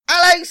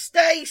Hi,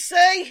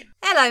 Stacey.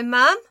 Hello,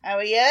 Mum. How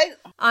are you?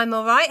 I'm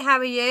all right. How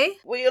are you?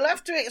 Well, you'll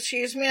have to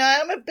excuse me.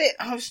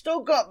 I've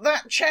still got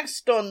that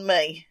chest on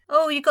me.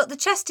 Oh, you got the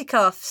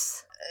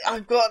chesty-cuffs.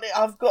 I've got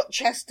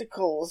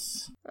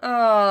chesticles.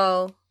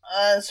 Oh.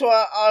 So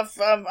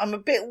I'm a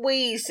bit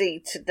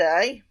wheezy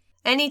today.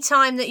 Any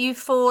time that you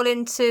fall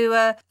into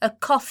a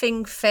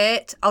coughing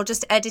fit, I'll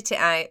just edit it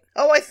out.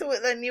 Oh, I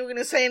thought then you were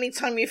going to say any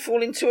time you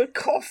fall into a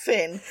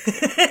coffin.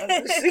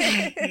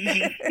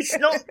 It's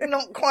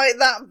not quite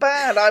that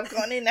bad. I've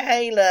got an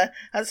inhaler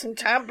and some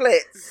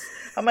tablets.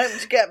 I'm hoping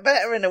to get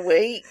better in a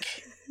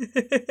week.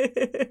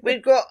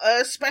 We've got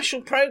a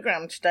special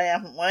programme today,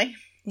 haven't we?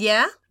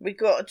 Yeah? We've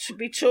got to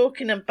be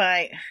talking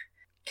about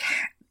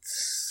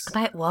cats.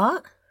 About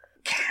what?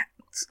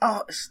 Cats.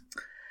 Oh,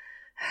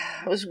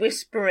 I was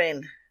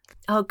whispering.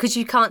 Oh, because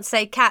you can't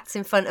say cats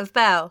in front of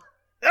Belle.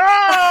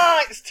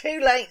 Oh, it's too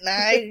late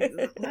now.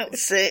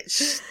 That's it.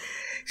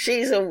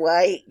 She's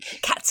awake.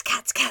 Cats.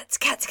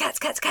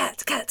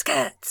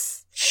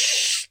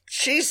 Shh.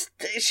 She's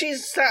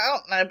sat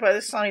up now by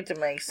the side of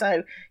me,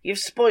 so you've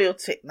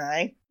spoilt it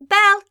now.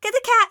 Belle, get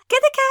the cat.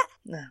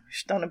 No,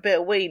 she's done a bit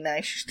of wee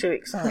now. She's too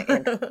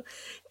excited.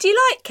 Do you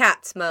like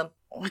cats, Mum?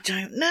 I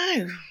don't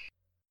know.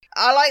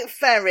 I like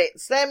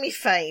ferrets. They're my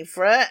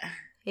favourite.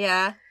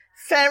 Yeah.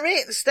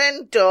 Ferrets,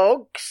 then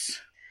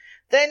dogs,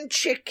 then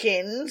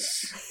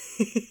chickens,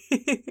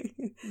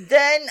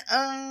 then,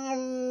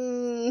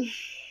 I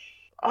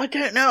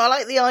don't know, I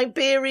like the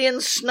Iberian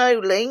snow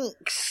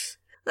lynx.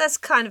 That's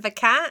kind of a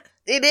cat.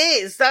 It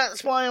is,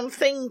 that's why I'm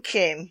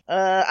thinking.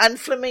 And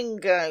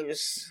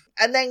flamingos,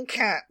 and then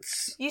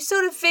cats. You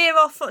sort of veer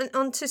off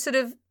onto sort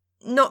of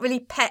not really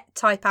pet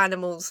type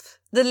animals.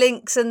 The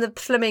lynx and the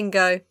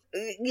flamingo.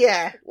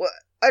 Yeah, well,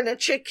 and a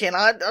chicken,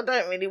 I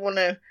don't really want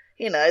to...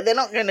 You know, they're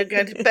not going to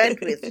go to bed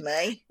with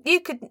me. You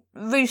could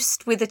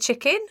roost with a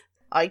chicken.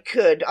 I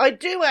could. I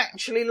do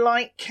actually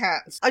like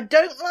cats. I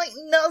don't like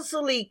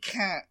nuzzly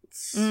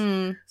cats.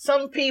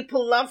 Some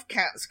people love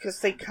cats because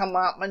they come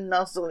up and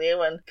nuzzle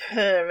you and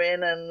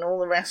purring and all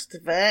the rest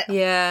of it.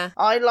 Yeah.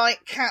 I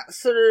like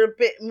cats that are a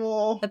bit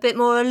more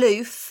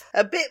aloof.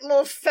 A bit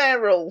more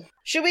feral.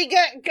 Should we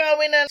get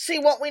going and see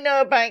what we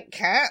know about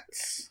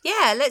cats?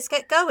 Yeah, let's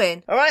get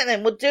going. All right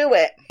then, we'll do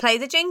it. Play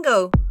the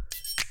jingle.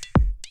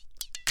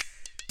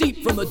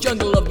 Deep from the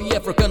jungle of the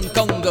African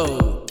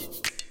Congo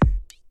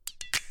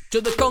to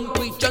the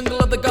concrete jungle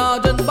of the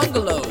garden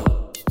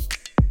bungalow,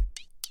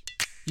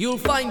 you'll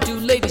find two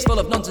ladies full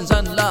of nonsense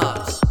and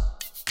laughs,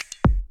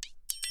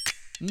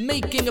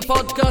 making a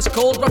podcast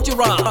called Roger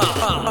Raff.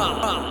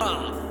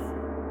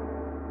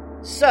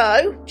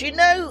 So, do you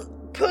know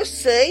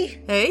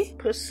pussy? Who?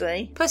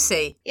 Pussy.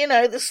 Pussy. You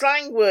know, the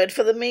slang word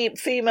for the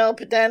female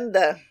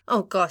pedenda.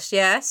 Oh gosh,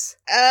 yes.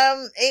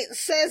 It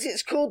says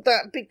it's called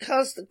that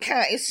because the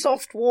cat is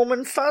soft, warm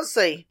and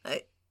fuzzy.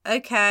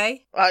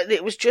 Okay.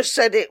 It was just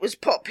said it was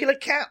popular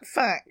cat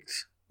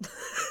fact.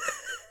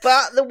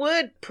 But the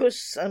word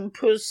puss and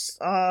puss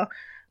are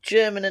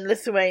German and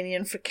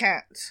Lithuanian for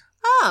cat.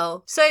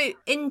 Oh, so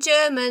in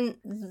German,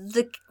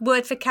 the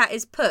word for cat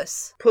is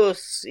puss?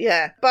 Puss,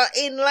 yeah. But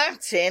in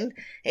Latin,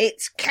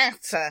 it's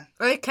cata.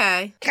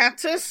 Okay.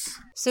 Catus.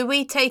 So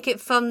we take it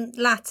from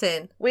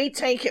Latin? We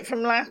take it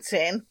from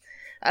Latin,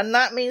 and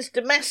that means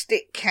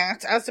domestic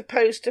cat as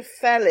opposed to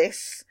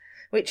felis,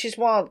 which is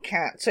wild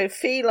cat. So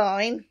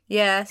feline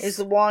is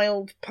the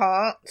wild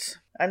part,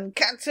 and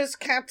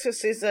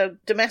catus is a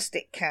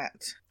domestic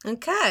cat.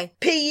 Okay.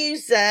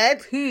 P-U-Z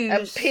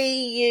and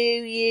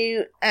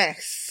P-U-U-S.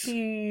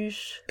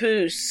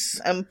 Puss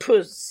and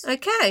puss.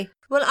 Okay.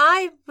 Well,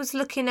 I was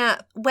looking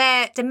at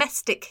where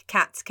domestic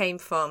cats came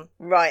from.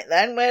 Right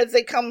then, where did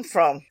they come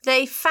from?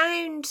 They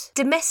found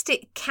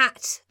domestic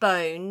cat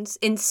bones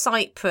in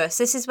Cyprus.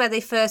 This is where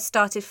they first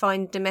started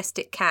finding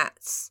domestic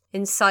cats,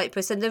 in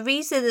Cyprus. And the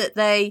reason that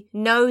they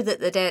know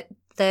that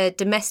they're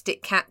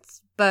domestic cat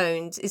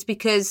bones is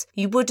because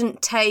you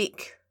wouldn't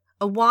take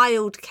a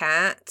wild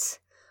cat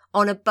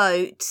on a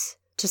boat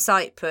to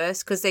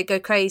Cyprus because they go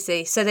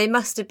crazy. So they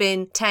must have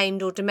been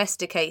tamed or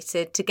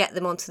domesticated to get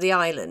them onto the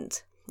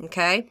island.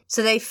 Okay,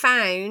 so they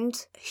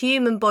found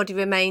human body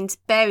remains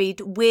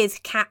buried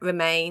with cat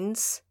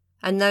remains,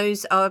 and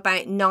those are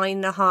about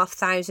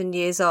 9,500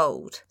 years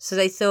old. So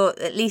they thought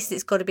at least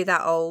it's got to be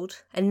that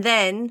old. And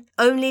then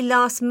only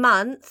last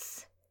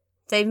month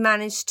they've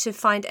managed to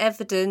find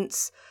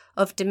evidence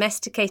of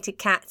domesticated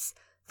cats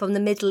from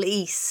the Middle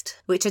East,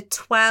 which are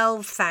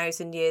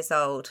 12,000 years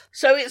old.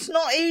 So it's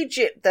not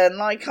Egypt then,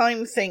 like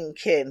I'm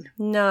thinking?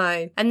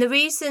 No. And the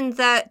reason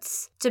that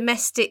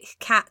domestic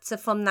cats are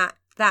from that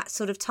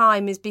sort of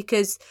time is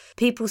because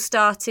people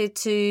started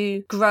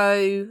to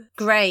grow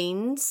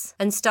grains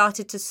and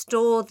started to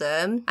store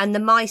them, and the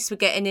mice were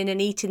getting in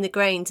and eating the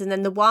grains, and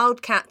then the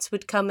wild cats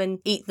would come and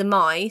eat the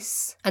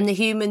mice, and the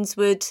humans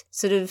would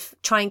sort of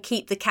try and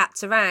keep the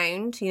cats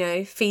around, you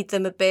know, feed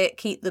them a bit,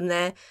 keep them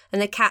there, and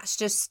the cats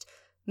just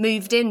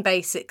moved in,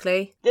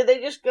 basically. Did they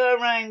just go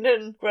around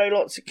and grow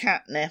lots of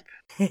catnip?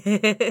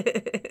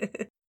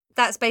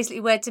 that's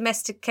basically where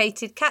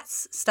domesticated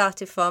cats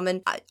started from.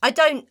 And I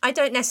don't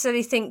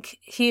necessarily think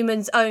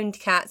humans owned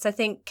cats. I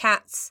think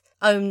cats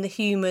own the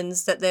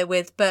humans that they're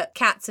with, but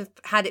cats have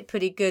had it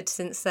pretty good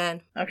since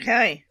then.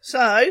 Okay,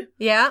 so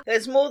yeah,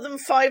 there's more than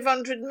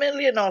 500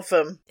 million of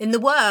them in the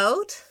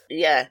world.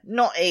 Yeah,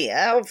 not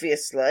here,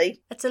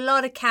 obviously. That's a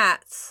lot of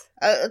cats.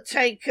 It'll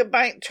take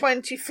about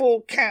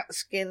 24 cat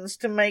skins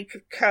to make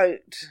a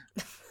coat.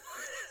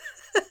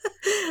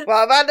 Well,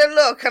 I've had a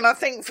look, and I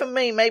think for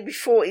me, maybe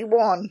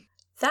 41.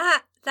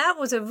 That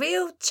was a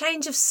real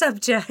change of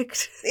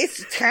subject.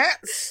 It's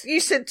cats. You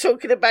said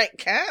talking about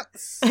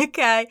cats.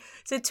 Okay,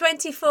 so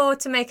 24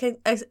 to make a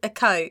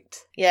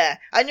coat. Yeah,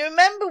 and you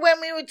remember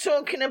when we were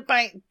talking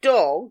about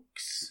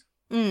dogs?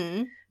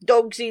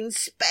 Dogs in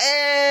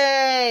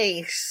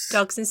space.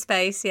 Dogs in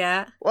space,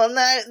 yeah. Well,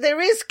 no,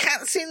 there is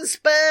cats in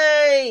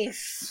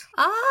space.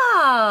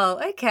 Oh,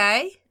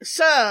 okay.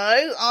 So,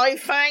 I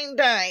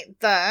found out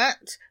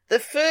that the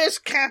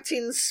first cat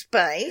in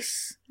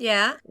space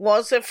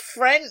was a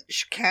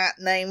French cat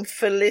named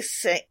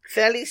Felicette.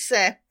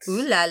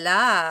 Ooh la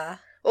la.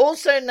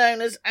 Also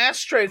known as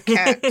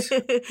Astrocat.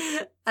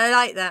 I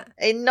like that.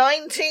 In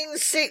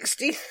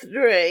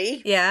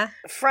 1963,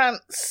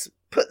 France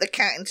put the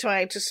cat into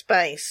outer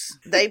space.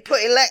 They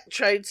put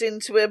electrodes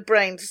into her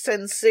brain to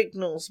send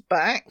signals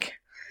back.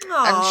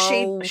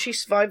 Oh. And she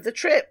survived the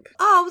trip.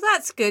 Oh,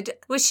 that's good.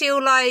 Was she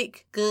all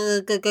like,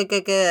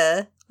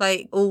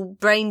 like all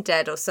brain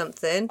dead or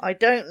something? I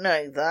don't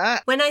know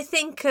that. When I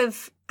think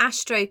of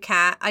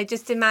Astrocat, I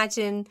just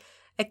imagine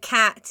a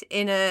cat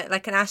in an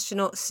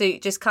astronaut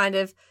suit just kind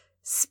of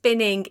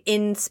spinning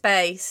in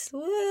space.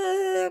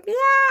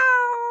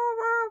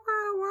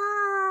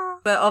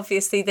 But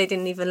obviously they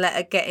didn't even let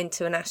her get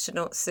into an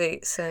astronaut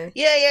suit, so...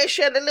 Yeah,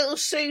 she had a little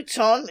suit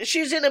on.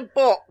 She's in a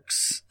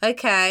box.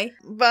 Okay.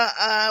 But,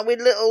 with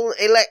little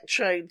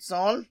electrodes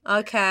on.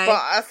 Okay.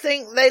 But I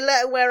think they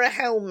let her wear a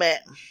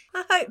helmet.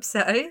 I hope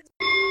so.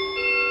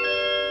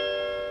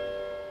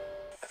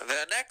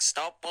 The next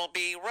stop will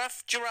be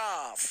Rough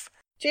Giraffe.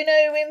 Do you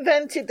know who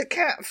invented the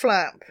cat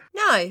flap?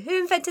 No,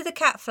 who invented the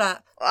cat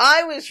flap?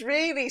 I was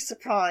really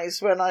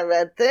surprised when I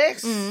read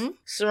this.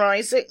 Sir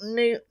Isaac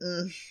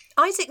Newton.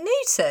 Isaac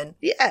Newton?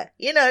 Yeah,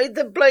 you know,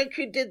 the bloke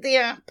who did the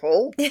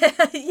apple.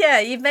 Yeah,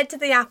 you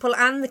invented the apple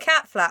and the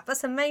cat flap.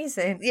 That's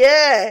amazing.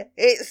 Yeah,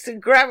 it's the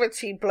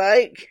gravity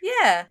bloke.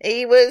 Yeah.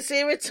 He was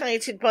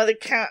irritated by the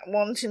cat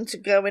wanting to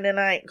go in and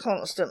out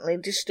constantly,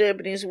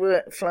 disturbing his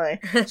workflow.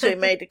 So he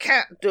made a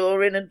cat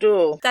door in a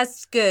door.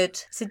 That's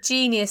good. It's a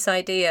genius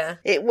idea.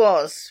 It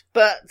was,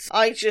 but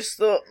I just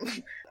thought...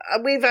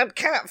 We've had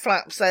cat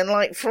flaps then,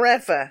 like,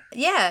 forever.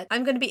 Yeah,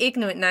 I'm going to be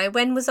ignorant now.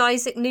 When was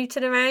Isaac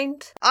Newton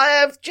around? I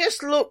have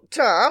just looked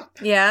up.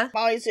 Yeah.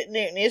 Isaac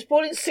Newton. He was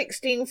born in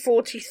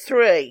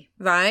 1643.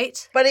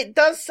 Right. But it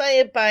does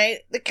say about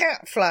the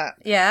cat flap.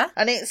 Yeah.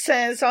 And it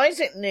says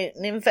Isaac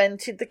Newton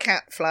invented the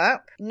cat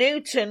flap.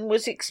 Newton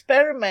was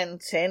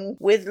experimenting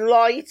with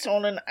light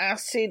on an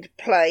acid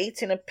plate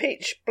in a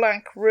pitch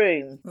black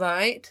room.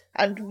 Right.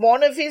 And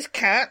one of his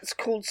cats,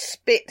 called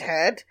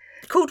Spithead...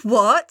 Called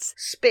what?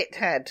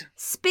 Spithead.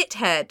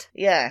 Spithead?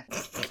 Yeah.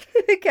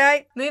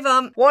 Okay, move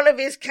on. One of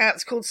his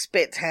cats, called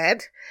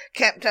Spithead,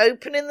 kept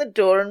opening the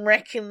door and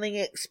wrecking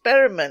the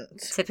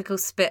experiment. Typical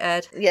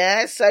Spithead.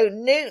 Yeah, so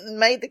Newton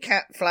made the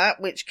cat flap,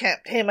 which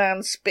kept him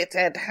and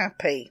Spithead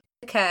happy.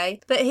 Okay,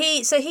 but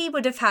he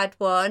would have had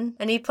one,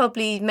 and he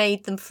probably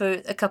made them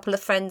for a couple of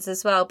friends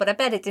as well, but I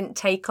bet it didn't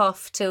take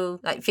off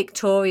till like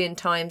Victorian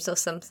times or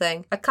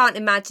something. I can't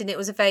imagine it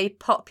was a very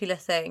popular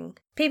thing.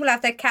 People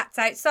have their cats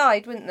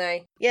outside, wouldn't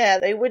they? Yeah,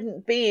 they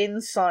wouldn't be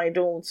inside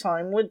all the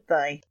time, would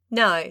they?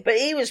 No. But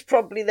he was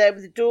probably there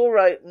with the door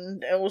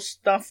open, all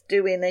stuff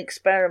doing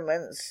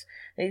experiments.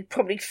 He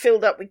probably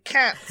filled up with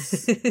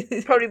cats.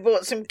 Probably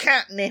bought some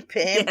catnip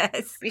in.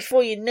 Yes.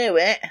 Before you knew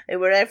it, they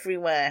were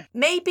everywhere.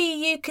 Maybe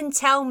you can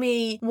tell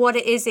me what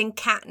it is in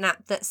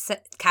catnip that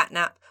sends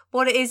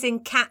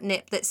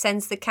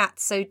the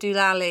cats so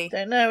doolally.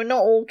 Don't know, not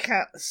all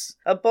cats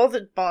are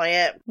bothered by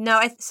it. No,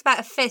 it's about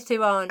a fifth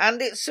who aren't.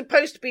 And it's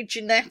supposed to be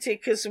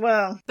genetic as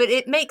well. But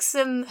it makes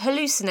them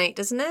hallucinate,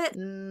 doesn't it?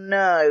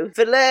 No.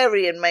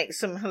 Valerian makes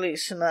them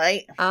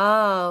hallucinate.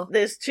 Oh.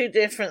 There's two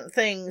different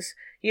things.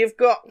 You've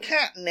got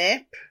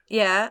catnip.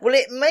 Yeah. Well,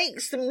 it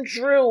makes them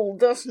drool,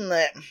 doesn't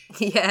it?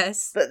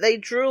 Yes. But they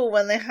drool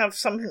when they have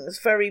something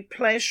that's very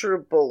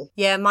pleasurable.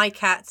 Yeah, my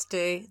cats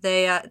do.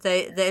 They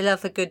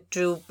love a good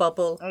drool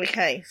bubble.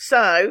 Okay,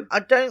 so I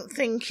don't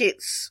think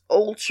it's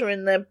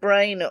altering their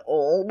brain at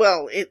all.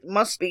 Well, it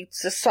must be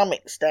to some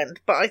extent,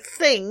 but I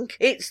think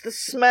it's the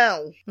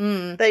smell.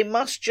 They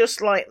must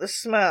just like the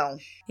smell.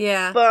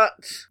 Yeah. But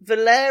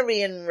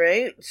valerian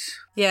root...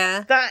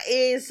 Yeah. That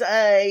is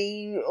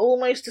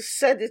almost a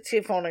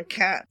sedative on a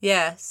cat.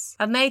 Yes. Yes.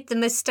 I made the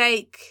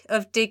mistake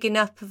of digging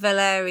up a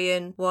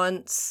Valerian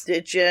once.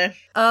 Did you?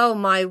 Oh,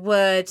 my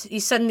word. You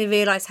suddenly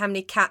realise how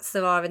many cats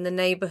there are in the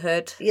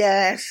neighbourhood.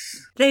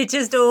 Yes. They're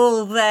just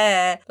all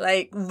there,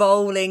 like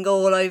rolling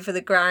all over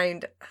the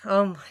ground.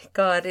 Oh, my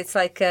God. It's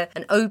like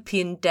an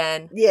opium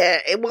den. Yeah,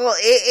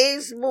 it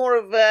is more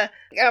of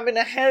having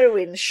a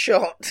heroin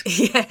shot.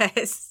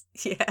 Yes.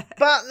 Yeah.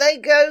 But they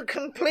go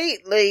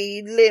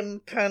completely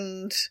limp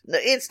and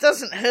it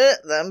doesn't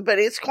hurt them, but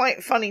it's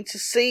quite funny to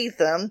see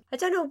them. I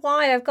don't know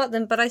why I've got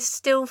them, but I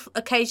still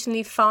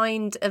occasionally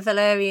find a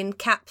Valerian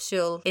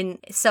capsule in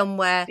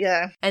somewhere.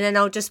 Yeah. And then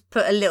I'll just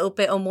put a little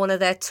bit on one of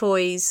their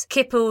toys.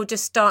 Kipper will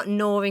just start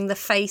gnawing the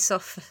face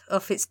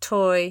off its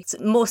toy. It's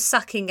more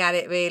sucking at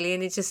it, really,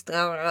 and it just,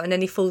 and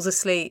then he falls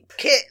asleep.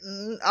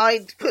 Kitten,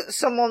 I'd put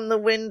some on the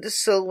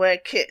windowsill where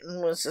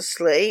Kitten was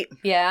asleep.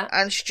 Yeah.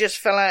 And she just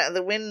fell out of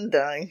the window.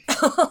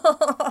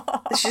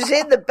 She's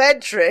in the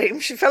bedroom.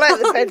 She fell out of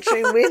the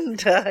bedroom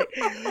window.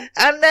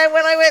 And then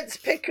when I went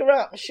to pick her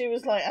up, she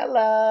was like,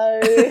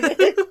 hello.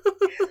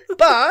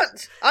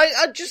 But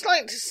I'd just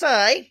like to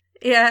say,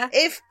 yeah,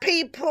 if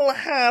people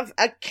have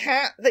a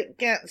cat that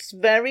gets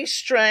very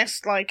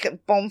stressed, like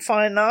at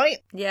bonfire night,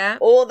 yeah,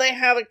 or they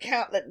have a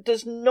cat that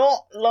does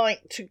not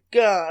like to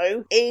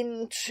go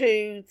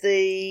into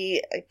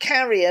the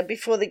carrier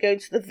before they go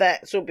to the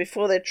vets or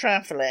before they're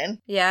travelling,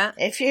 yeah,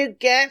 if you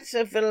get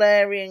a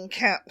Valerian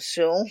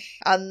capsule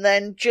and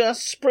then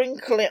just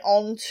sprinkle it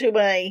onto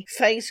a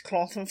face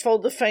cloth and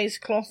fold the face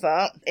cloth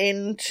up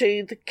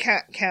into the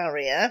cat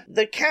carrier,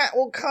 the cat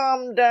will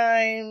calm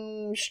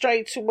down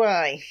straight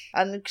away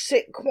and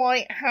sit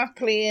quite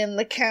happily in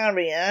the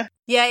carrier.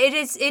 Yeah, it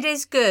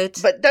is good.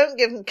 But don't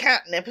give them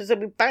catnip as they'll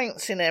be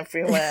bouncing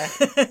everywhere.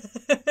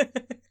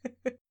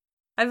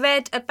 I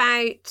read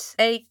about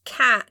a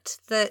cat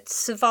that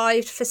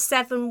survived for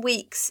 7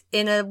 weeks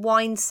in a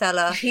wine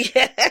cellar.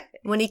 Yeah.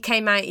 When he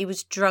came out, he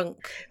was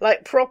drunk.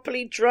 Like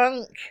properly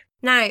drunk.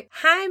 Now,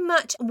 how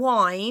much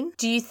wine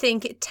do you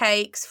think it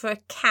takes for a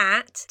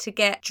cat to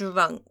get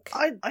drunk?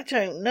 I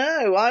don't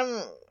know.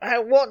 I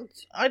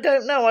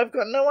don't know. I've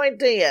got no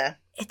idea.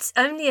 It's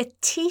only a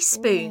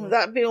teaspoon.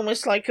 That'd be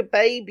almost like a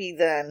baby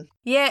then.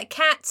 Yeah,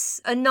 cats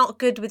are not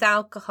good with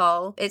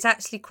alcohol. It's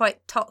actually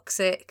quite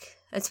toxic,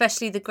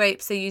 especially the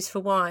grapes they use for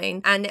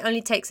wine. And it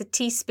only takes a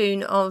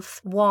teaspoon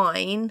of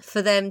wine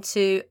for them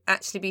to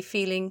actually be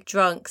feeling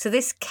drunk. So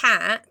this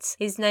cat,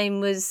 his name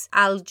was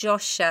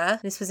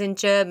Aljoscha, this was in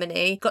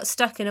Germany, got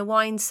stuck in a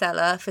wine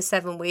cellar for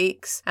 7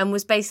 weeks and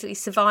was basically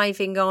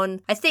surviving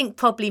on, I think,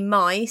 probably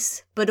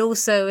mice, but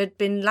also had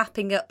been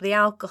lapping up the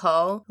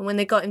alcohol. And when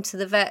they got him to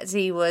the vets,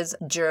 he was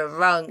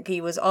drunk. He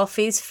was off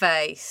his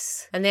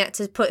face. And they had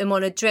to put him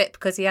on a drip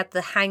because he had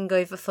the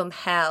hangover from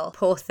hell.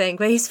 Poor thing,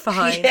 but he's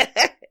fine. Yeah.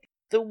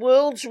 The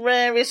world's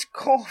rarest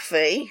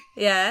coffee.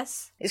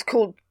 Yes. Is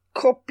called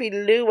Kopi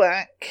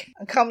Luwak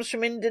and comes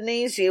from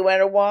Indonesia,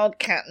 where a wild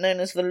cat known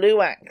as the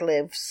luwak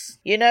lives.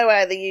 You know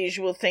how the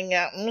usual thing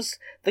happens.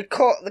 The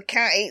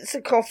cat eats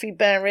the coffee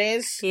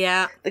berries.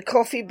 Yeah. The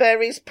coffee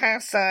berries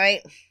pass out,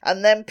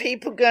 and then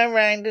people go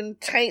around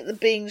and take the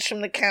beans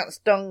from the cat's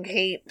dung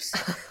heaps.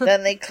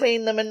 Then they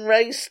clean them and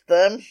roast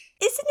them.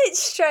 Isn't it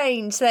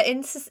strange that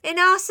in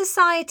our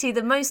society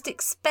the most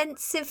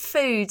expensive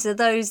foods are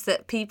those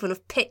that people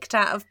have picked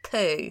out of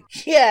poo?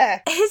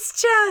 Yeah.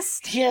 It's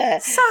just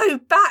so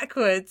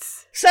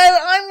backwards. So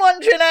I'm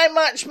wondering how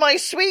much my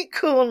sweet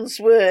corn's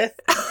worth.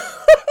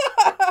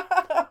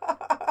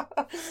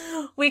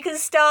 We can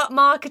start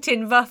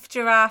marketing Rough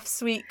Giraffe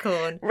sweet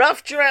corn.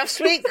 Rough Giraffe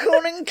sweet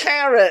corn and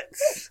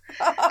carrots.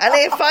 And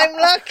if I'm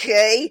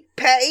lucky,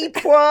 petit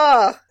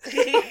pois.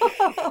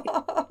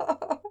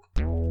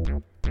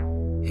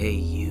 Hey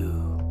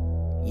you,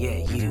 yeah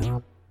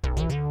you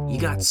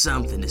got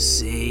something to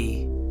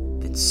say?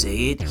 Then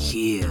say it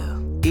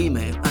here.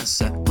 Email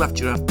us at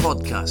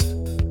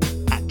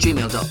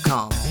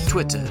roughgiraffepodcast@gmail.com,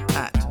 Twitter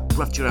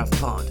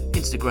 @roughgiraffepod,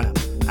 Instagram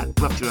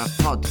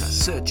 @roughgiraffepodcast.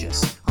 Search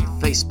us on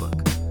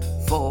Facebook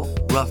for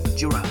Rough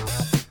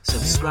Giraffe.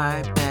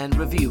 Subscribe and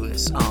review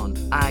us on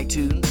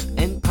iTunes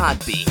and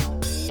Podbean.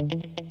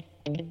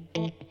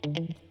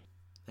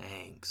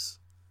 Thanks.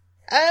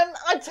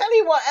 I tell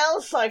you what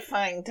else I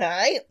found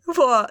out.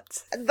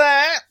 What?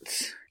 That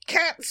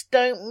cats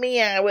don't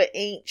meow at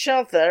each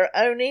other,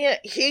 only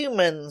at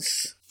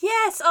humans.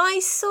 Yes, I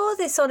saw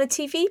this on a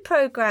TV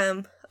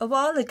programme a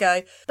while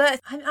ago,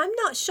 but I'm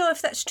not sure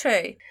if that's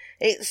true.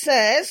 It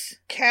says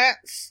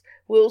cats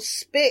will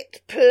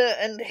spit, purr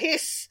and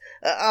hiss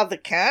at other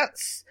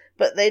cats,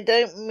 but they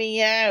don't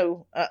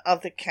meow at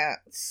other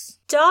cats.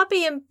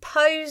 Darby and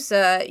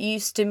Poser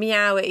used to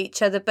meow at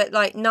each other, but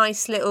like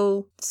nice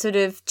little sort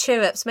of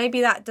chirrups. Maybe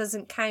that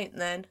doesn't count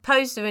then.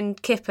 Poser and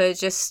Kipper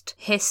just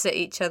hiss at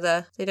each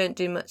other. They don't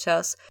do much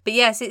else. But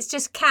yes, it's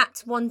just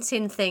cats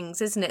wanting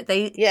things, isn't it?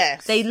 They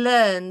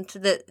learned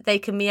that they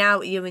can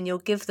meow at you and you'll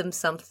give them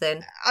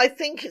something. I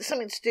think it's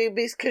something to do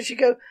because you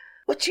go,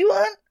 what do you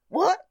want?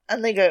 What?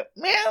 And they go,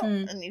 meow.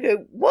 And you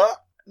go,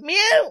 what?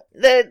 meow.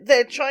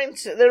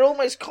 They're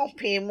almost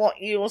copying what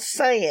you're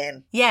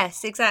saying.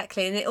 Yes,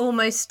 exactly. And it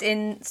almost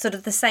in sort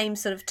of the same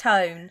sort of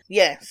tone.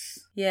 Yes.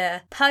 Yeah.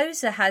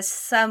 Poser has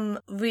some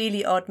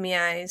really odd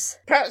meows.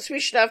 Perhaps we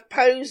should have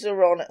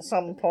Poser on at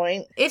some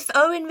point. If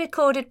Owen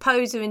recorded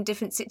Poser in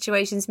different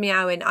situations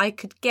meowing, I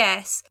could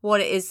guess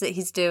what it is that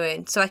he's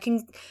doing. So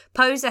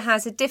Poser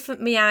has a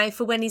different meow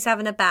for when he's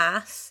having a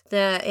bath. He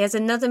has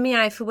another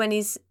meow for when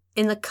he's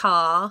in the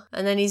car,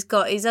 and then he's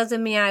got his other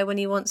meow when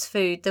he wants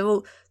food.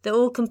 They're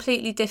all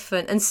completely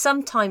different. And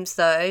sometimes,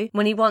 though,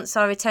 when he wants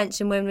our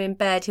attention when we're in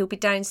bed, he'll be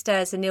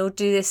downstairs and he'll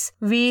do this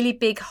really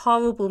big,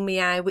 horrible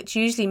meow, which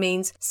usually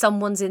means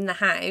someone's in the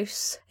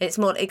house.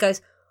 It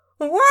goes,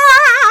 wow!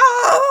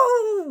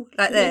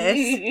 Like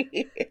this.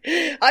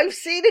 I've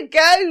seen a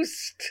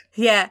ghost.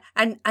 Yeah,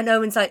 and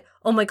Owen's like,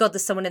 oh my God,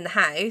 there's someone in the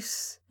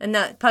house. And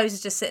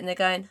Poser's just sitting there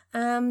going,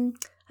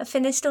 I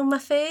finished all my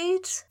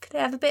food. Could I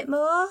have a bit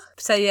more?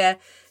 So yeah,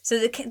 so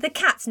the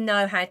cats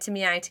know how to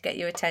meow to get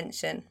your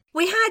attention.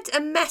 We had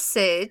a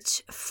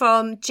message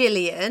from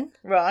Gillian.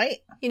 Right.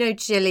 You know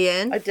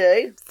Gillian? I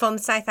do. From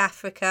South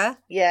Africa.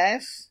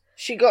 Yes.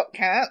 She got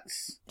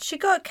cats. She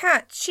got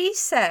cats. She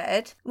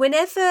said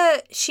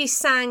whenever she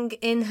sang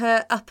in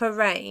her upper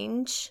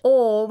range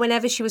or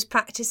whenever she was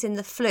practicing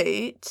the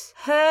flute,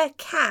 her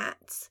cat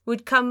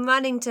would come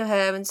running to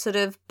her and sort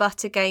of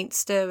butt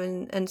against her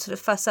and sort of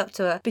fuss up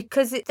to her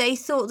because they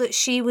thought that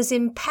she was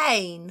in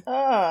pain.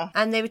 Ah.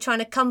 And they were trying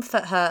to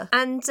comfort her.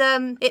 And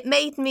it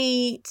made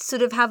me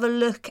sort of have a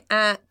look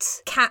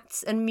at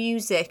cats and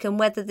music and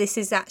whether this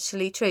is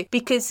actually true.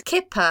 Because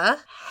Kipper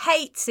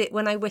hates it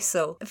when I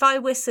whistle. If I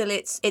whistle,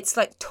 it's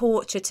like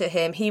torture to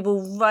him. He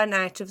will run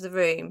out of the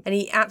room and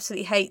he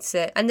absolutely hates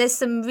it. And there's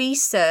some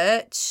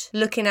research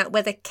looking at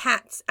whether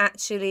cats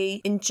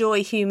actually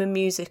enjoy human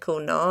music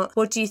or not.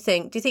 What do you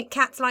think? Do you think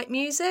cats like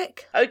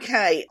music?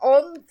 Okay,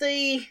 on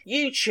the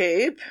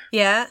YouTube,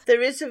 yeah,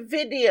 there is a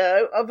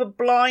video of a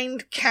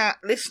blind cat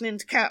listening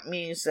to cat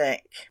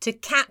music. To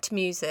cat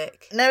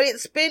music? No,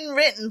 it's been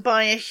written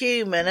by a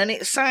human and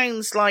it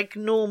sounds like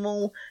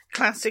normal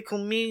classical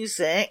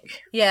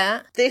music.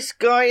 Yeah. This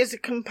guy is a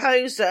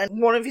composer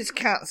and one of his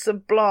cats are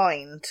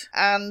blind.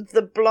 And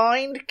the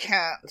blind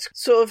cat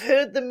sort of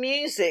heard the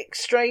music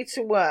straight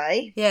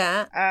away.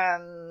 Yeah.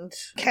 And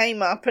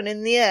came up and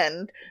in the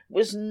end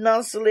was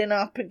nuzzling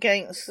up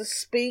against the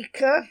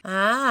speaker.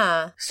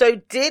 Ah. So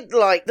did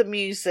like the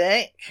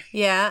music.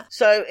 Yeah.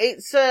 So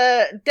it's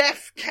a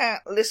deaf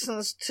cat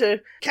listens to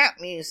cat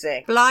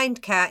music.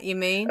 Blind cat, you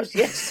mean? Oh,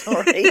 yes,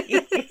 sorry.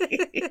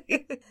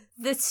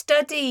 The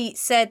study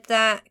said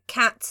that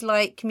cats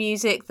like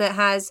music that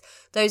has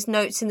those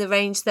notes in the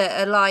range that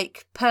are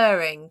like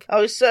purring.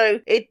 Oh,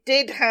 so it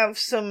did have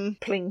some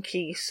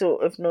plinky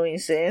sort of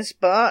noises,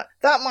 but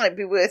that might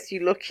be worth you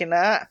looking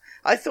at.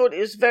 I thought it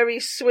was very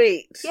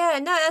sweet. Yeah,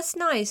 no, that's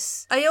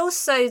nice. I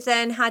also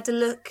then had a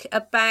look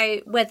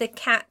about whether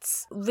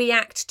cats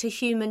react to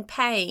human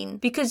pain,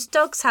 because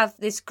dogs have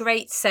this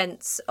great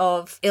sense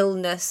of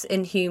illness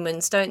in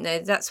humans, don't they?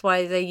 That's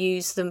why they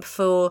use them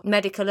for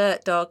medical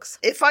alert dogs.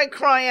 If I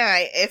cry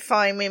out if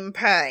I'm in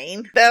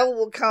pain, Belle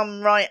will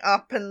come right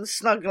up and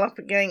snuggle up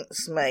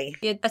against me.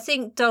 Yeah, I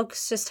think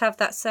dogs just have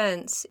that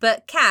sense.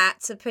 But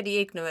cats are pretty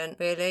ignorant,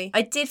 really.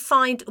 I did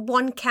find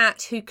one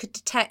cat who could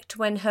detect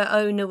when her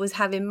owner was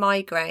having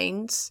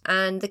migraines,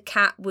 and the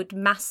cat would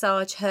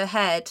massage her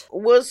head.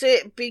 Was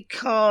it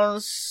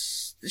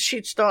because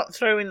she'd start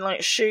throwing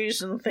like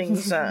shoes and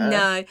things at her?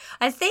 No,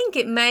 I think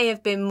it may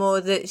have been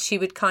more that she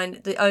would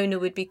the owner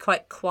would be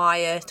quite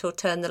quiet or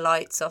turn the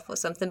lights off or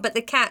something, but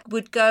the cat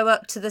would go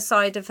up to the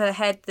side of her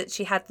head that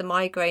she had the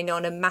migraine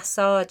on and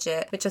massage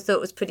it, which I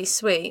thought was pretty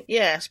sweet.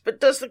 Yes, but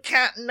does the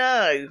cat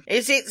know?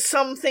 Is it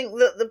something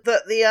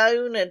that the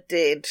owner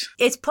did?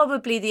 It's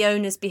probably the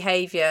owner's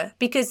behaviour,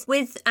 because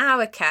with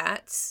our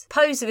cats,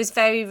 Poser is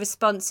very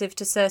responsive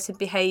to certain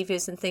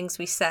behaviours and things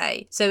we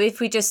say. So if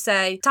we just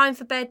say, time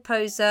for bed,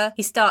 Poser,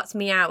 he starts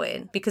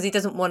meowing because he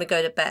doesn't want to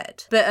go to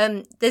bed.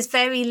 But there's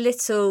very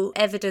little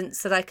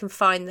evidence that I can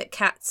find that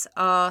cats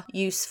are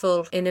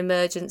useful in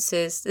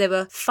emergencies. There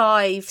were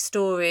 5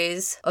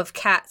 stories of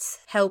cats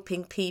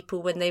helping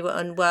people when they were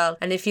unwell.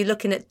 And if you're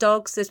looking at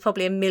dogs, there's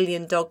probably 1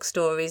 million dog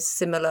stories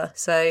similar.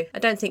 So I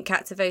don't think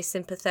cats are very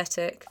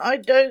sympathetic. I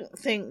don't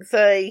think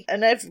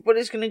and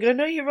everybody's going to go,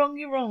 no, you're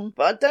wrong.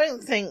 But I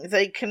don't think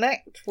they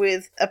connect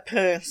with a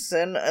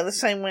person the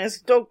same way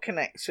as a dog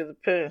connects with a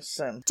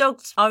person.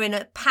 Dogs are in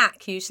a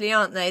pack usually,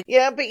 aren't they?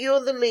 Yeah, but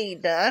you're the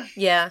leader.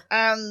 Yeah.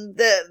 And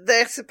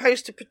they're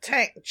supposed to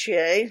protect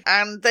you.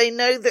 And they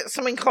know that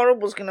something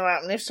horrible's going to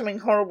happen if something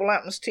horrible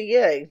happens to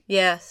you.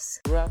 Yes.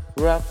 Ruff,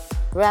 ruff,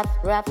 ruff,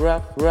 ruff,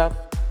 ruff, ruff,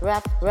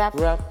 ruff, ruff,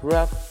 ruff,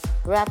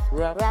 ruff, ruff,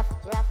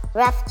 ruff,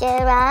 ruff,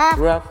 giraffe.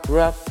 Ruff,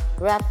 ruff,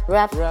 ruff,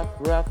 ruff, ruff,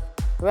 ruff,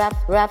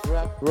 ruff,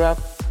 ruff,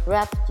 ruff,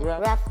 ruff,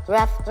 ruff,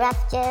 ruff,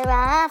 ruff,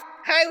 giraffe.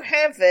 How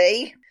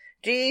heavy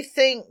do you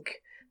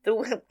think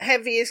the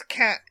heaviest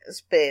cat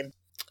has been?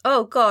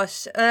 Oh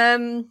gosh.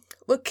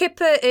 Well,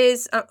 Kipper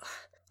is.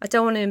 I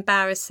don't want to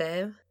embarrass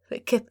him,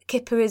 But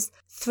Kipper is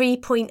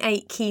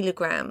 3.8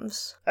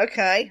 kilograms.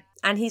 Okay.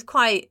 And he's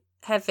quite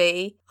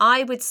heavy.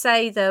 I would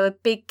say, though, a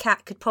big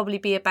cat could probably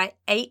be about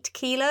 8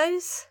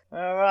 kilos.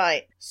 All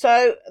right.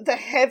 So the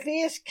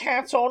heaviest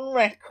cat on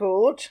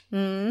record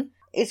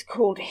is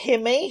called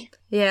Himmy.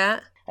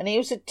 Yeah. And he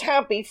was a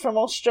tabby from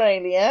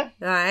Australia.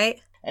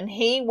 Right. And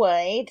he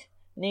weighed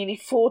nearly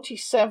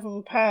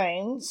 47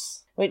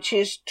 pounds, which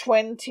is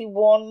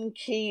 21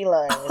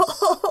 kilos.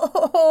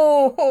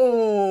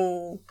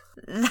 Oh,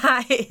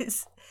 that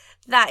is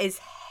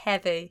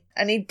heavy.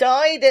 And he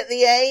died at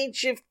the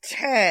age of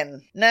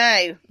 10.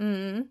 Now,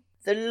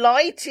 the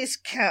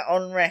lightest cat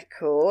on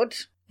record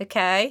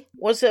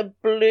was a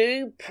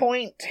blue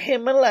point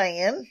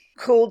Himalayan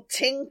called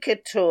Tinker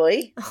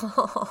Toy,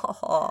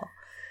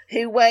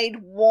 who weighed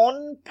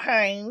 1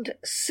 pound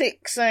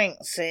 6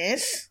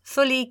 ounces.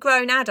 Fully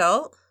grown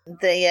adult?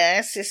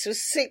 Yes, this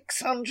was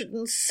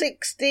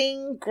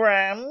 616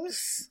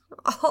 grams.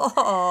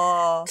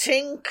 Oh.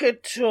 Tinker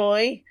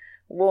Toy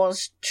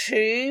was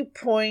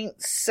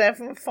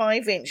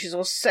 2.75 inches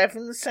or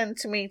 7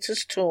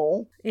 centimetres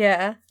tall.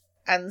 Yeah.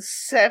 And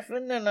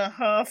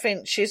 7.5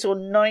 inches or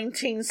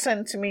 19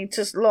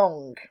 centimetres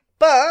long.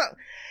 But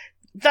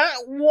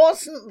that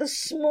wasn't the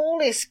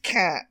smallest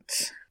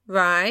cat.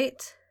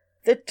 Right.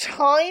 The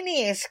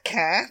tiniest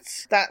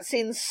cat, that's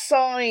in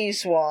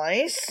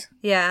size-wise,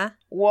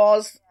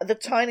 the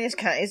tiniest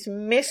cat is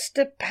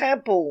Mr.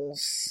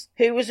 Pebbles,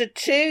 who was a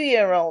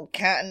 2-year-old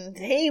cat, and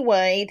he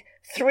weighed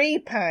 3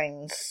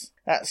 pounds.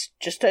 That's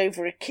just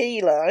over a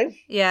kilo.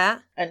 Yeah.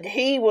 And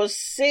he was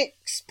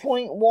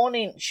 6.1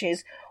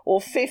 inches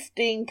or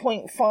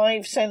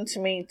 15.5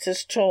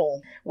 centimetres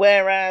tall,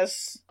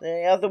 whereas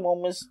the other one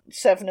was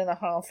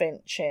 7.5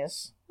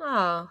 inches.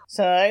 Oh.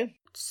 So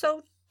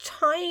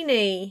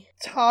tiny.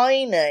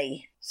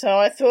 So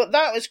I thought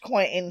that was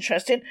quite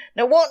interesting.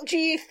 Now, what do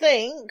you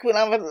think? We'll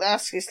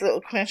ask this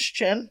little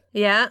question.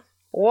 Yeah.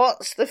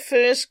 What's the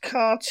first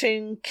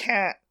cartoon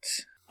cat?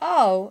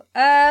 Oh,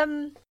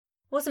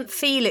 wasn't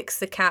Felix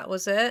the cat,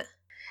 was it?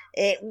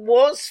 It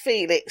was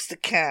Felix the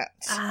cat.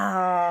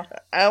 Ah.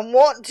 And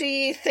what do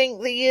you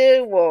think the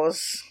year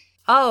was?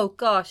 Oh,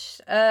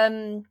 gosh.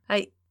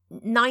 Like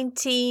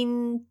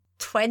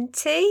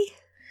 1920?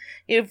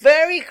 You're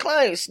very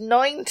close.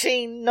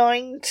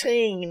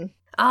 1919.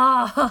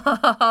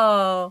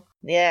 Oh.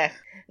 Yeah.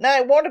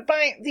 Now, what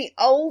about the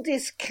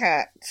oldest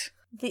cat?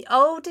 The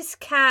oldest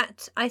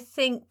cat, I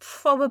think,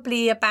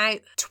 probably about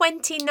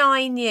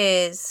 29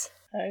 years.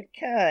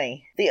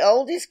 Okay. The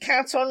oldest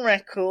cat on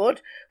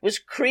record was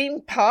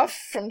Cream Puff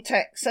from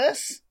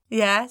Texas.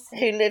 Yes.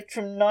 Who lived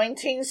from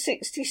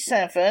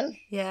 1967.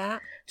 Yeah.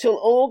 Till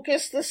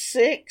August the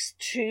 6th,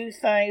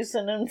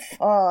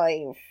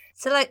 2005.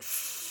 So like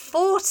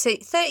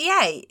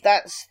 38?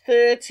 That's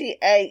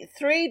 38.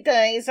 3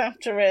 days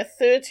after her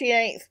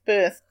 38th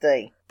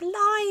birthday.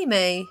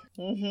 Blimey.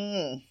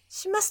 Mm-hmm.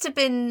 She must have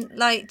been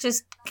like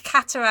just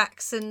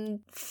cataracts and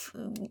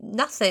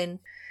nothing.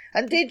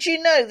 And did you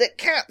know that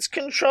cats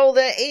control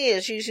their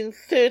ears using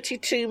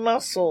 32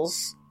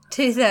 muscles?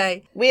 Do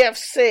they? We have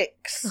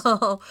 6.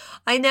 Oh,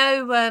 I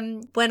know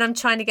when I'm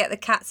trying to get the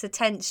cat's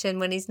attention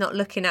when he's not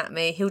looking at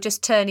me, he'll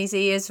just turn his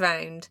ears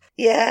round.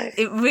 Yeah.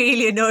 It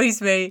really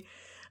annoys me.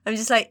 I'm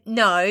just like,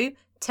 no,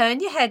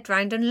 turn your head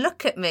round and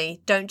look at me.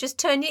 Don't just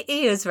turn your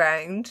ears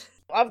round.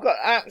 I've got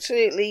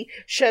absolutely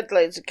shed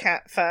loads of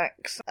cat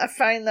facts. I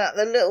found that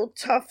the little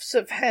tufts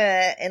of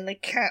hair in the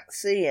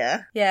cat's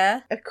ear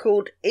are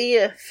called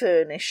ear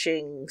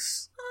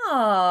furnishings.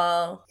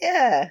 Oh.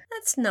 Yeah.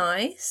 That's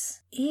nice.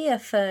 Ear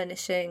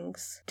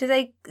furnishings.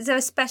 Is there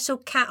a special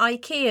cat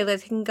IKEA where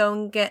they can go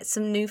and get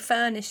some new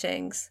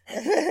furnishings?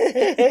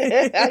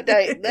 I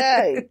don't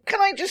know. Can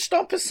I just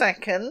stop a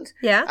second?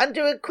 Yeah. And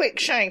do a quick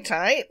shout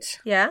out?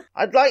 Yeah.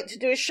 I'd like to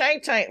do a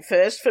shout out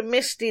first for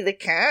Misty the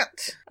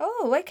cat.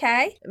 Oh,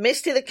 okay.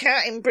 Misty the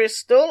cat in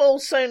Bristol,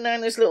 also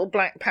known as Little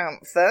Black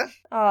Panther.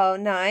 Oh,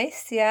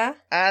 nice, yeah.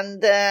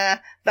 And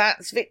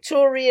that's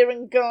Victoria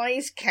and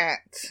Guy's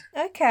cat.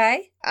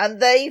 Okay.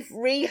 And they've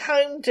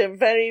rehomed her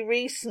very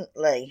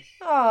recently.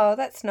 Oh,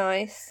 that's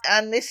nice.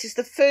 And this is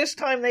the first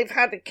time they've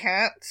had a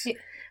cat. Yeah.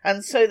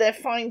 And so they're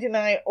finding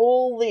out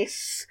all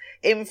this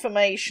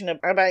information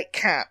about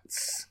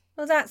cats.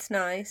 Well, that's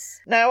nice.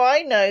 Now,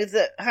 I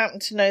happen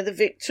to know that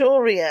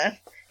Victoria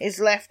is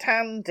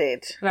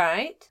left-handed.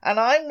 Right. And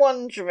I'm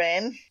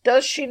wondering,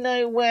 does she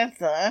know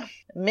whether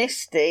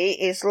Misty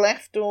is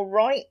left or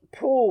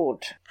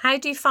right-pawed? How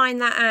do you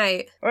find that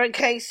out?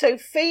 Okay, so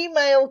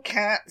female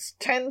cats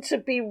tend to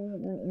be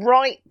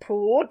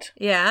right-pawed.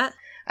 Yeah.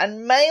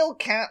 And male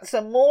cats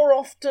are more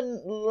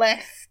often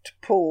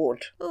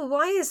left-pawed. Oh,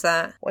 why is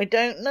that? I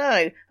don't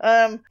know.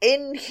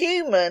 In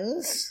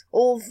humans,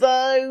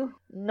 although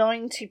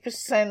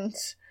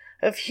 90%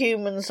 of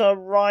humans are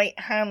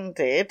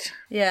right-handed.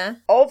 Yeah.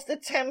 Of the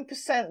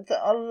 10%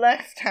 that are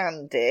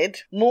left-handed,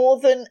 more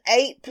than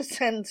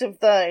 8% of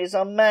those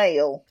are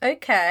male.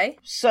 Okay.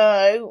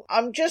 So,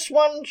 I'm just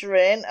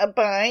wondering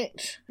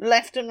about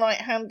left and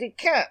right-handed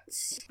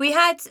cats. We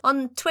had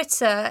on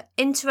Twitter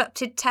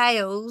Interrupted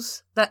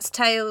Tales That's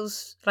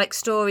Tales like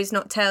stories,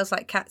 not tales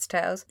like cat's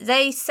tales.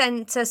 They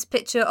sent us a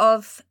picture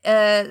of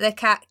their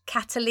cat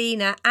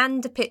Catalina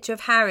and a picture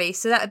of Harry.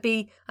 So that would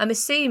be, I'm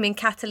assuming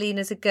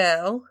Catalina's a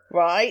girl.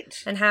 Right.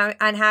 And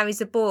Harry's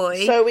a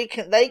boy. So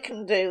they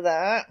can do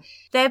that.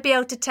 They'll be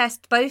able to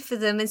test both of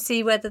them and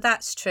see whether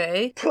that's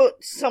true.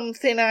 Put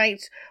something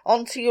out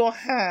onto your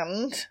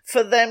hand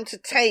for them to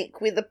take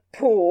with a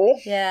paw.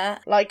 Yeah.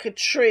 Like a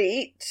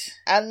treat.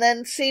 And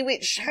then see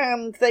which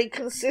hand they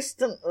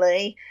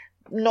consistently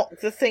knock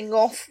the thing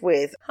off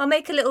with. I'll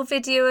make a little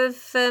video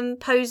of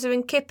Poser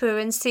and Kipper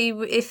and see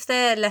if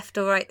they're left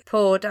or right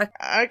pawed.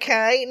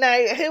 Okay,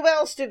 now who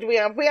else did we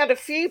have? We had a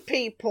few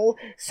people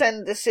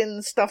send us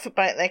in stuff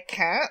about their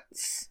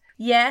cats.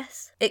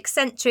 Yes.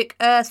 Eccentric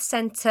Earth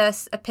sent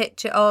us a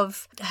picture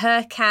of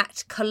her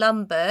cat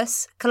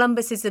Columbus.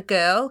 Columbus is a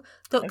girl.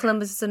 Thought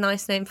Columbus is a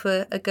nice name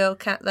for a girl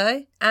cat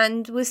though.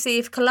 And we'll see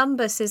if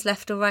Columbus is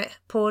left or right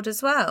pawed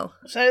as well.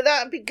 So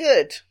that'd be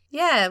good.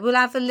 Yeah, we'll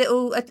have a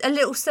little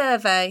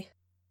survey.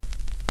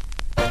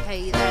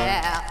 Hey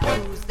there,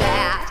 who's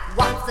that?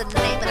 What's the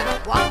name of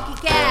that wonky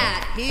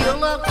cat? He'll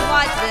look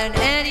twice than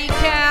any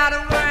cat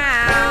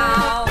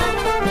around.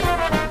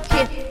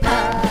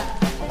 Kipper,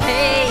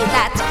 hey,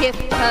 that's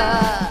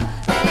Kipper.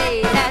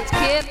 Hey, that's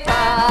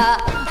Kipper,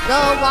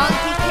 the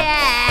wonky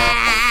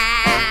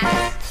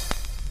cat.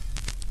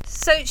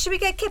 So, should we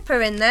get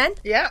Kipper in then?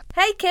 Yeah.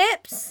 Hey,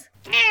 Kips.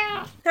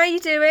 How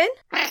you doing?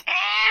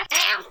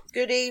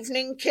 Good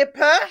evening,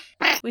 Kipper.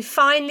 We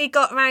finally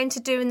got round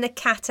to doing the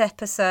cat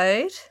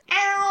episode.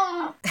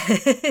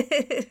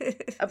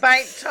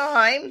 About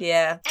time.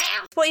 Yeah.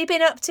 What you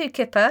been up to,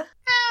 Kipper?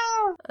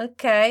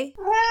 Okay.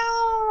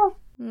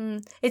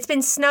 It's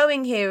been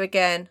snowing here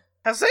again.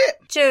 Has it?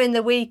 During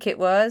the week it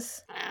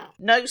was.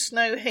 No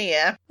snow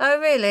here. Oh,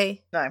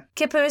 really? No.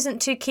 Kipper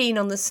isn't too keen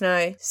on the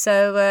snow,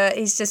 so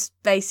he's just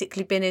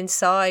basically been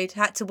inside.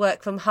 Had to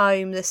work from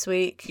home this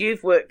week.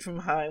 You've worked from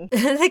home.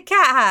 The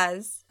cat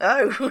has.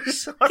 Oh,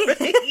 sorry.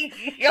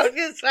 I was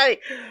going to say,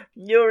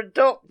 you're a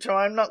doctor.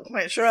 I'm not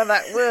quite sure how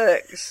that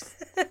works.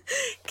 Kipper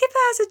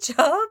has a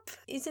job.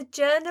 He's a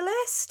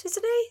journalist,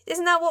 isn't he?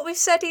 Isn't that what we've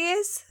said he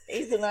is?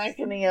 He's an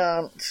agony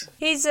aunt.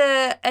 He's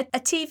a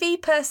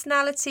TV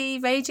personality,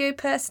 radio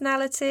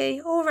personality,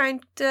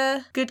 all-round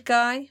good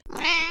guy.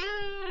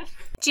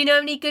 Do you know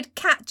any good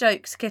cat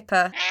jokes,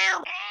 Kipper?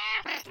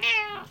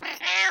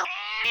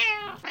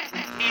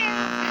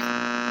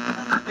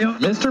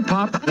 Mr.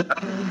 Pop.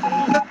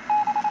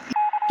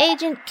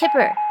 Agent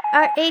Kipper,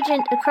 our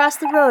agent across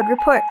the road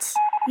reports.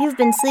 You've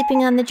been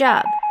sleeping on the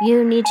job.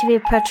 You need to be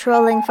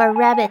patrolling for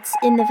rabbits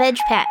in the veg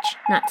patch,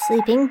 not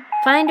sleeping.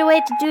 Find a way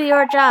to do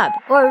your job,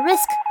 or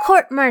risk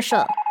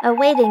court-martial.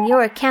 Awaiting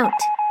your account,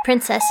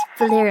 Princess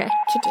Valera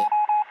Kitty.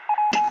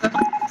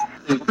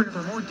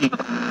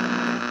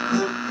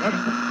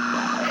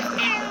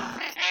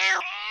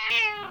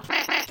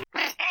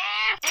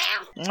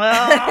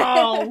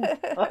 Oh.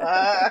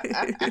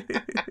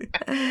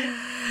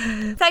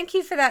 Thank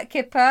you for that,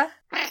 Kipper.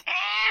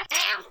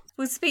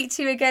 We'll speak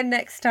to you again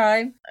next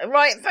time.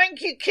 Right,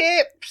 thank you,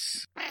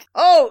 Kips.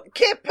 Oh,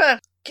 Kipper,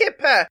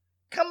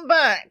 come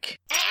back.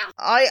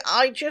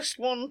 I just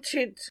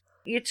wanted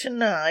you to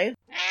know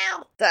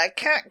that a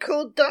cat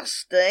called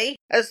Dusty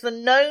has the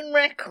known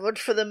record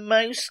for the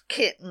most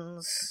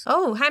kittens.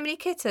 Oh, how many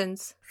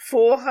kittens?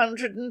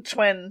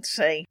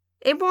 420.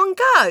 In one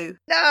go?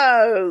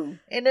 No,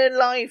 in her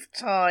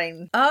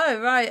lifetime. Oh,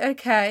 right,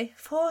 okay.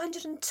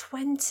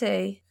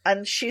 420.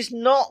 And she's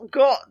not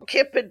got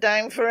Kipper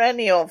down for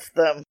any of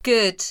them.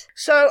 Good.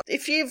 So,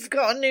 if you've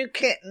got a new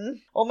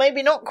kitten, or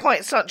maybe not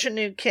quite such a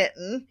new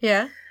kitten,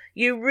 yeah,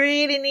 you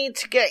really need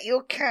to get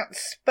your cat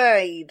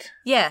spayed.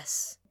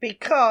 Yes.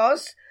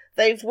 Because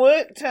they've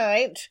worked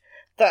out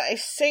that a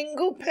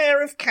single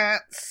pair of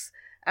cats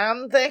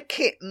and their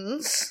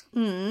kittens,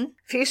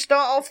 if you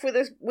start off with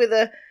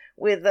a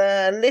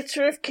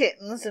litter of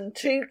kittens and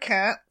 2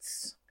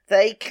 cats,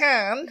 they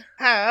can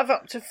have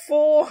up to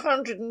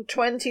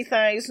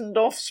 420,000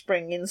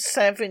 offspring in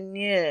 7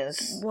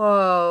 years.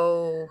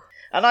 Whoa.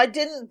 And I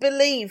didn't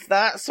believe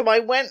that, so I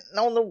went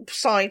on the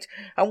site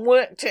and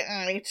worked it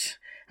out.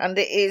 And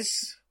it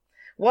is,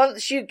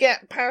 once you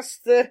get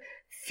past the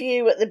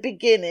few at the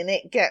beginning,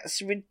 it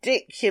gets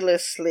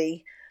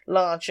ridiculously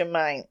large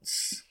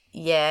amounts.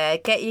 Yeah,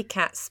 get your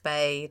cat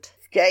spayed.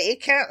 Get your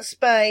cat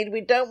spayed.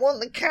 We don't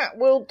want the cat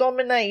world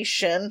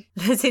domination.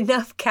 There's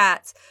enough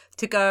cats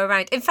to go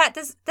around. In fact,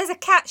 there's a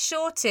cat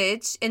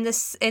shortage in the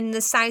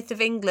south of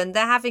England.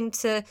 They're having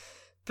to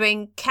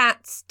bring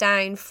cats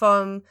down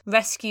from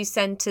rescue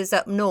centres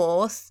up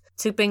north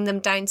to bring them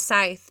down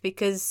south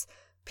because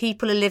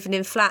people are living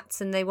in flats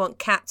and they want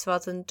cats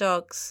rather than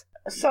dogs.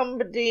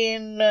 Somebody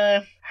in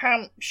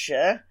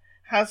Hampshire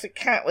has a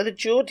cat with a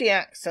Geordie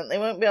accent. They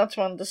won't be able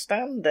to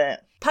understand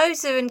it.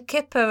 Poser and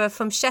Kipper are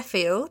from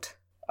Sheffield.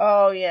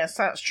 Oh, yes,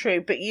 that's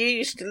true. But you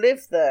used to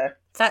live there.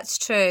 That's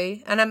true.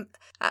 And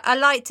I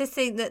like to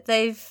think that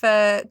they've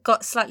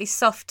got slightly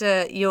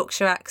softer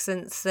Yorkshire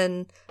accents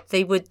than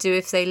they would do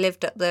if they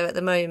lived up there at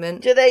the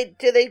moment. Do they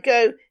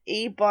go,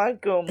 by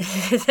gum?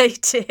 They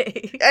do.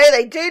 Oh,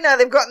 they do now.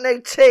 They've got no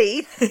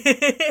teeth.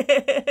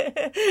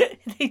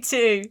 They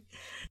do.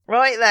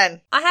 Right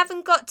then. I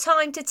haven't got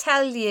time to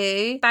tell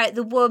you about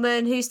the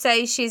woman who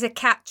says she's a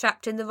cat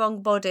trapped in the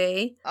wrong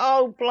body.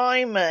 Oh,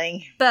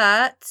 blimey.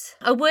 But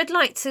I would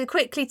like to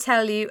quickly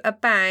tell you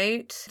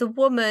about the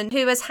woman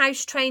who has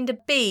house-trained a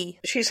bee.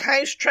 She's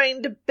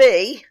house-trained a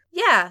bee?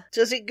 Yeah.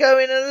 Does it go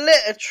in a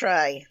litter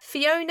tray?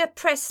 Fiona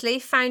Presley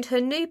found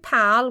her new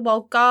pal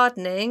while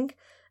gardening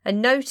and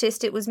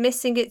noticed it was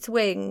missing its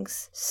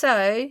wings.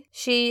 So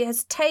she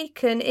has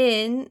taken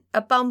in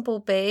a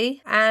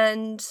bumblebee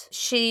and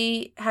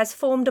she has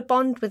formed a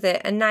bond with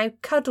it and now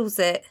cuddles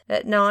it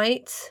at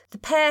night. The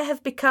pair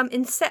have become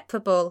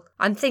inseparable.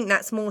 I think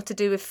that's more to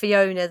do with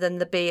Fiona than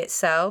the bee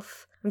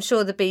itself. I'm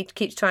sure the bee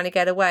keeps trying to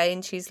get away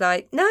and she's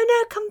like, no,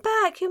 come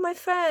back, you're my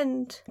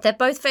friend. They're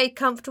both very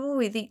comfortable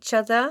with each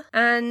other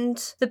and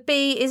the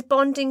bee is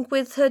bonding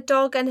with her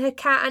dog and her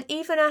cat and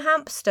even her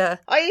hamster.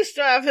 I used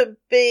to have a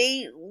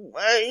bee.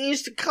 He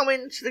used to come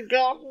into the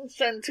garden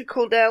centre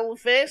called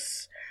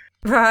Elvis.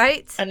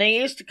 Right. And he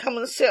used to come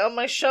and sit on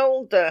my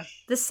shoulder.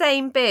 The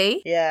same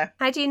bee? Yeah.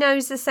 How do you know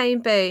it's the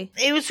same bee?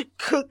 He was a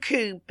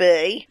cuckoo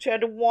bee. He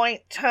had a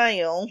white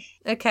tail.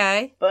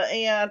 Okay. But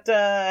he had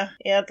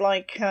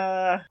like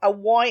a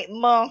white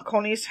mark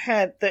on his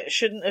head that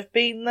shouldn't have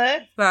been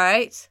there.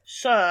 Right.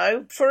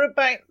 So, for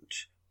about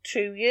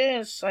 2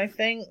 years, I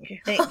think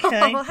it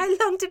came. How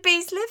long do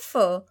bees live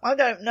for? I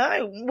don't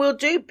know. We'll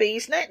do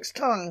bees next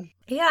time.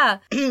 Yeah.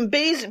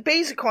 Bees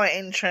are quite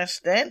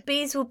interesting.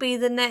 Bees will be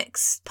the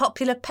next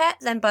popular pet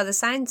then by the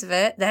sounds of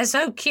it. They're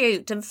so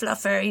cute and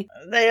fluffy.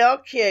 They are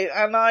cute,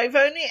 and I've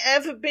only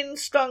ever been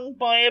stung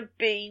by a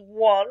bee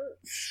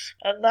once,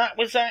 and that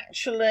was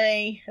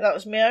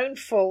my own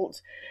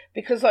fault.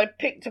 Because I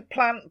picked a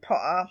plant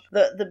pot up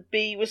that the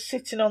bee was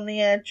sitting on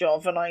the edge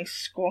of and I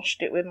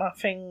squashed it with my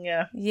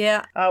finger.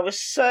 Yeah. I was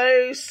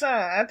so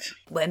sad.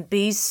 When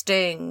bees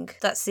sting.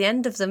 That's the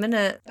end of them, isn't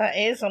it? That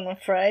is, I'm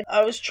afraid.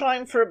 I was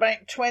trying for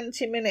about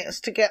 20 minutes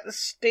to get the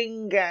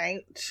sting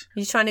out.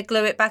 You're trying to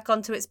glue it back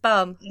onto its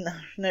bum?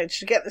 No,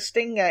 to get the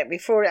sting out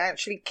before it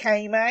actually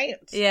came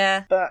out.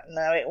 Yeah. But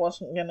no, it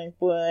wasn't going to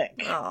work.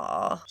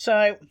 Aww.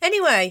 So...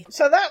 Anyway.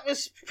 So that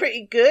was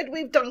pretty good.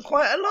 We've done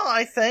quite a lot,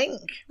 I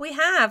think. We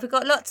have. We've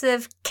got lots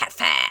of cat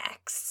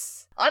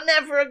facts. I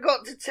never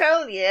got to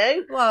tell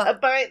you what?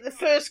 About the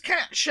first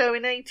cat show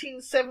in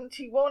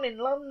 1871 in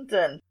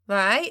London.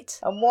 Right.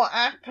 And what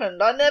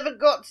happened. I never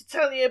got to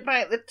tell you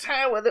about the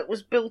tower that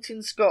was built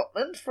in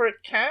Scotland for a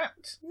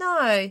cat.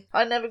 No.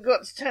 I never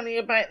got to tell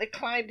you about the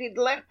clouded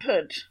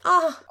leopard.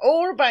 Oh.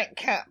 Or about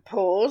cat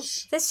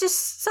paws. There's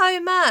just so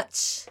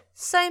much.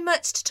 So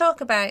much to talk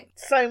about.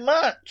 So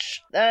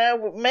much.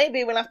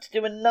 Maybe we'll have to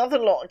do another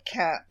lot of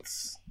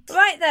cats.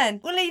 Right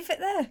then, we'll leave it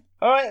there.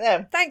 All right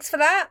then. Thanks for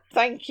that.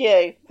 Thank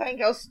you.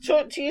 I'll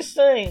talk to you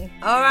soon.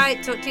 All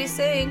right, talk to you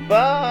soon.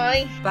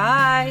 Bye.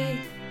 Bye.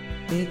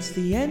 It's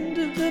the end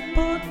of the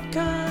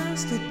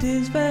podcast, it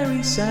is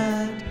very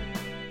sad.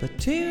 But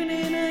tune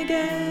in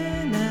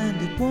again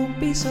and it won't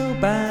be so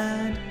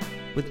bad.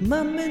 With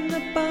Mum in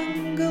the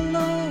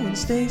bungalow and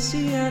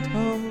Stacey at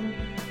home.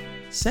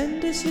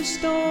 Send us your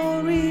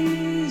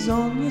stories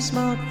on your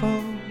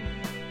smartphone.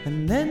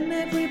 And then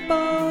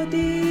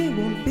everybody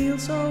won't feel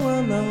so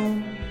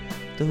alone.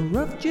 The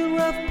Rough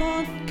Giraffe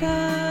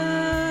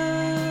Podcast.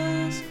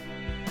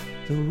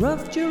 The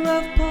Rough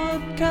Giraffe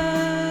Podcast.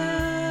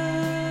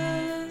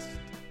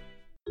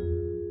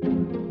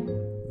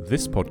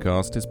 This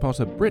podcast is part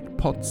of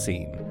Britpod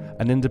Scene,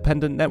 an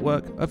independent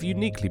network of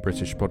uniquely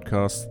British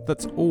podcasts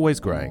that's always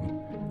growing.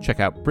 Check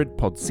out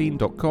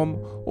BritpodScene.com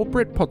or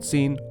Britpod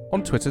Scene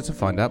on Twitter to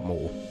find out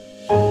more.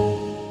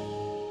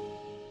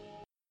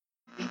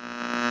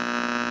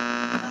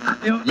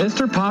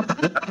 Mr. Pop.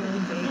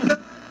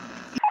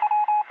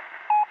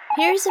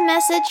 Here's a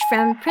message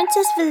from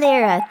Princess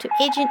Valera to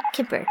Agent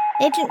Kipper.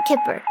 Agent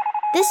Kipper,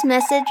 this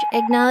message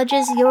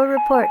acknowledges your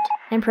report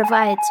and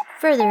provides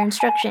further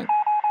instruction.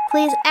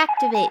 Please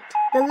activate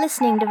the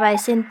listening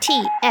device in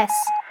TS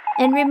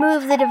and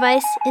remove the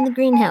device in the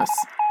greenhouse.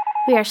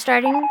 We are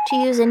starting to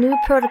use a new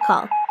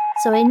protocol,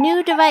 so a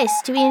new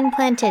device to be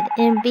implanted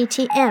in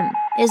BTM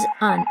is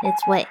on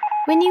its way.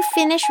 When you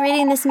finish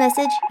reading this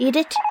message, eat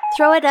it,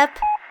 throw it up,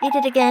 eat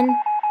it again,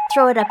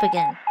 throw it up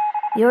again.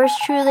 Yours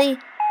truly,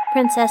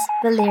 Princess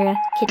Valera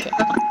Kitten.